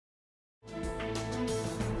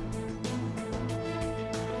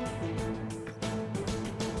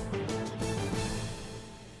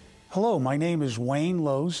Hello, my name is Wayne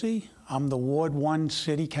Lozzi. I'm the Ward 1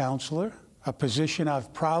 City Councilor, a position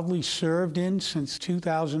I've proudly served in since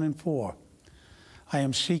 2004. I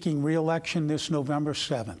am seeking re-election this November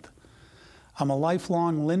 7th. I'm a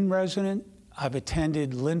lifelong Lynn resident. I've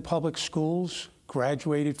attended Lynn Public Schools,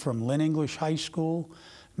 graduated from Lynn English High School,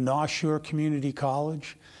 North Shore Community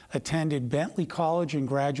College, attended Bentley College and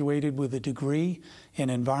graduated with a degree in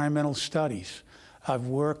environmental studies. I've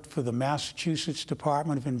worked for the Massachusetts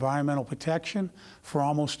Department of Environmental Protection for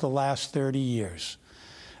almost the last 30 years.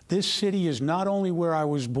 This city is not only where I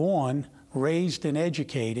was born, raised, and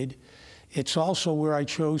educated, it's also where I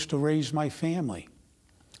chose to raise my family.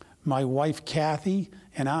 My wife, Kathy,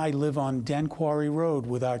 and I live on Den Quarry Road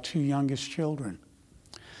with our two youngest children.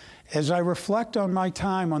 As I reflect on my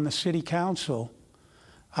time on the City Council,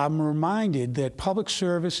 I'm reminded that public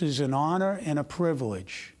service is an honor and a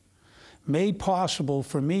privilege, made possible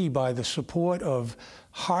for me by the support of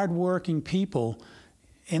hardworking people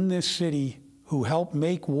in this city who help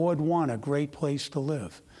make Ward 1 a great place to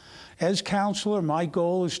live. As councilor, my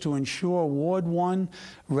goal is to ensure Ward 1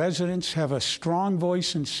 residents have a strong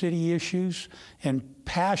voice in city issues and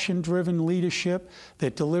passion-driven leadership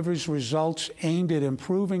that delivers results aimed at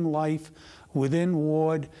improving life within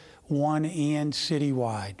Ward 1 and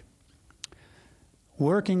citywide.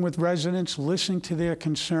 Working with residents, listening to their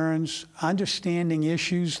concerns, understanding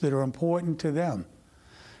issues that are important to them,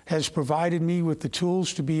 has provided me with the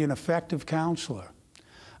tools to be an effective councilor.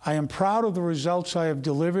 I am proud of the results I have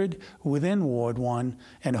delivered within Ward 1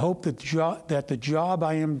 and hope that the job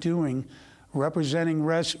I am doing representing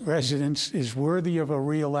residents is worthy of a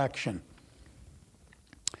re-election.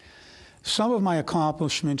 Some of my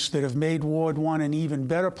accomplishments that have made Ward 1 an even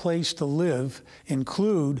better place to live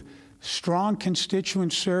include strong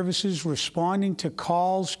constituent services responding to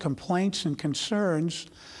calls, complaints, and concerns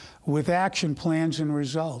with action plans and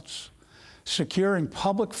results, securing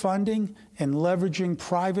public funding and leveraging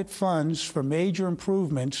private funds for major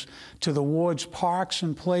improvements to the ward's parks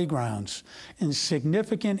and playgrounds, and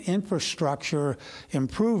significant infrastructure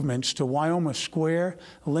improvements to Wyoming Square,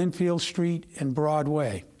 Linfield Street, and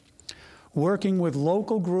Broadway. Working with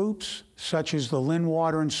local groups such as the Lynn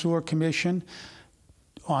Water and Sewer Commission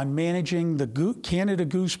on managing the Canada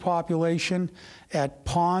goose population at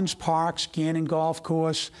ponds, parks, Gannon Golf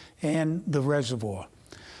Course, and the reservoir.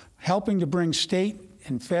 Helping to bring state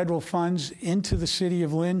and federal funds into the City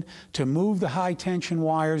of Lynn to move the high-tension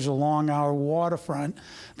wires along our waterfront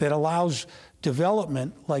that allows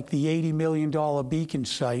development like the $80 million beacon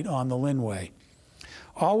site on the Lynnway.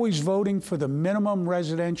 Always voting for the minimum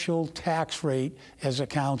residential tax rate as a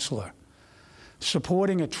councilor.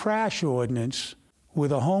 Supporting a trash ordinance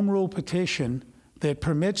with a home rule petition that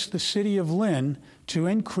permits the City of Lynn to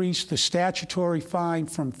increase the statutory fine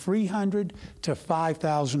from $300 to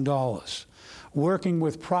 $5,000. Working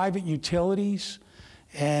with private utilities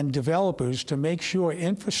and developers to make sure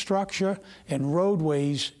infrastructure and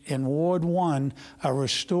roadways in Ward 1 are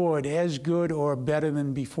restored as good or better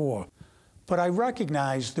than before. But I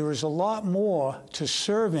recognize there is a lot more to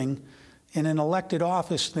serving in an elected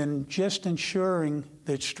office than just ensuring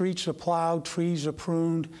that streets are plowed, trees are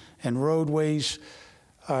pruned, and roadways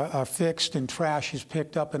are fixed and trash is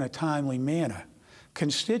picked up in a timely manner.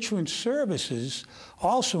 Constituent services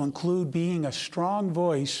also include being a strong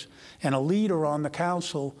voice and a leader on the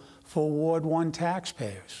council for Ward 1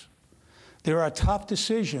 taxpayers. There are tough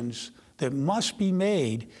decisions that must be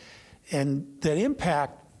made and that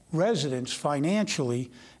impact residents financially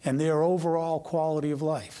and their overall quality of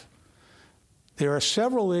life. There are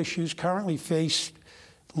several issues currently facing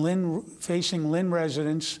Lynn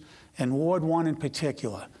residents and Ward 1 in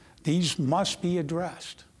particular. These must be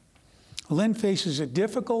addressed. Lynn faces a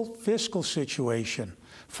difficult fiscal situation.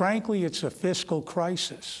 Frankly, it's a fiscal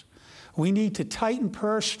crisis. We need to tighten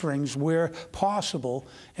purse strings where possible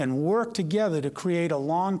and work together to create a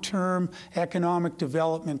long-term economic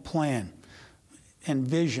development plan and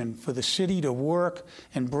vision for the city to work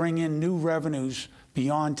and bring in new revenues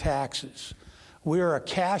beyond taxes. We're a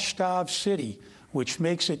cash-starved city, which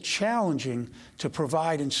makes it challenging to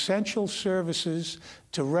provide essential services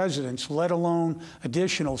to residents, let alone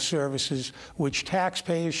additional services which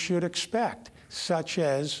taxpayers should expect, such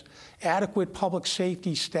as adequate public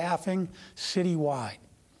safety staffing citywide,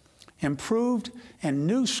 improved and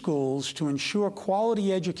new schools to ensure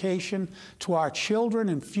quality education to our children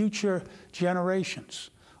and future generations.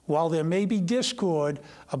 While there may be discord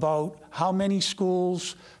about how many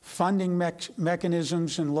schools, funding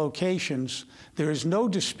mechanisms, and locations, there is no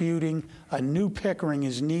disputing a new Pickering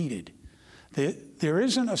is needed. There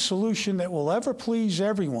isn't a solution that will ever please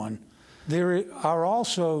everyone, There are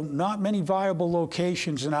also not many viable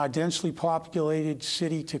locations in our densely populated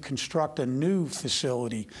city to construct a new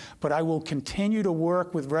facility, but I will continue to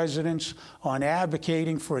work with residents on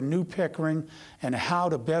advocating for a new Pickering and how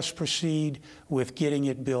to best proceed with getting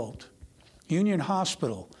it built. Union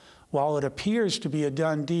Hospital, while it appears to be a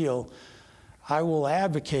done deal, I will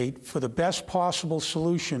advocate for the best possible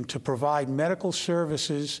solution to provide medical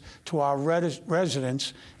services to our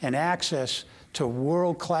residents and access to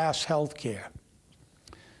world-class health care.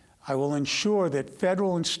 I will ensure that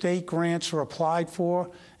federal and state grants are applied for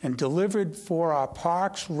and delivered for our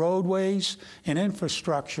parks, roadways, and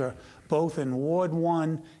infrastructure, both in Ward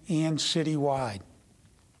 1 and citywide.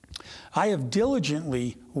 I have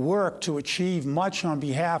diligently worked to achieve much on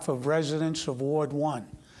behalf of residents of Ward 1,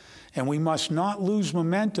 and we must not lose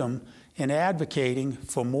momentum in advocating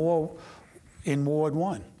for more in Ward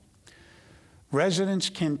 1. Residents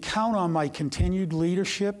can count on my continued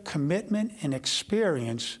leadership, commitment, and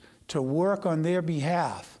experience to work on their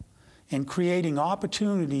behalf in creating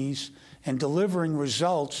opportunities and delivering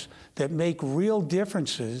results that make real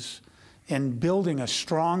differences in building a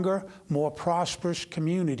stronger, more prosperous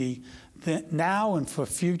community now and for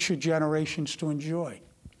future generations to enjoy.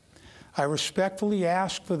 I respectfully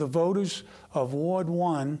ask for the voters of Ward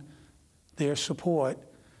 1 their support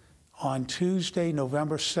on Tuesday,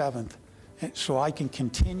 November 7th, so I can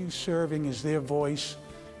continue serving as their voice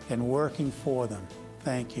and working for them.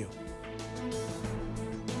 Thank you.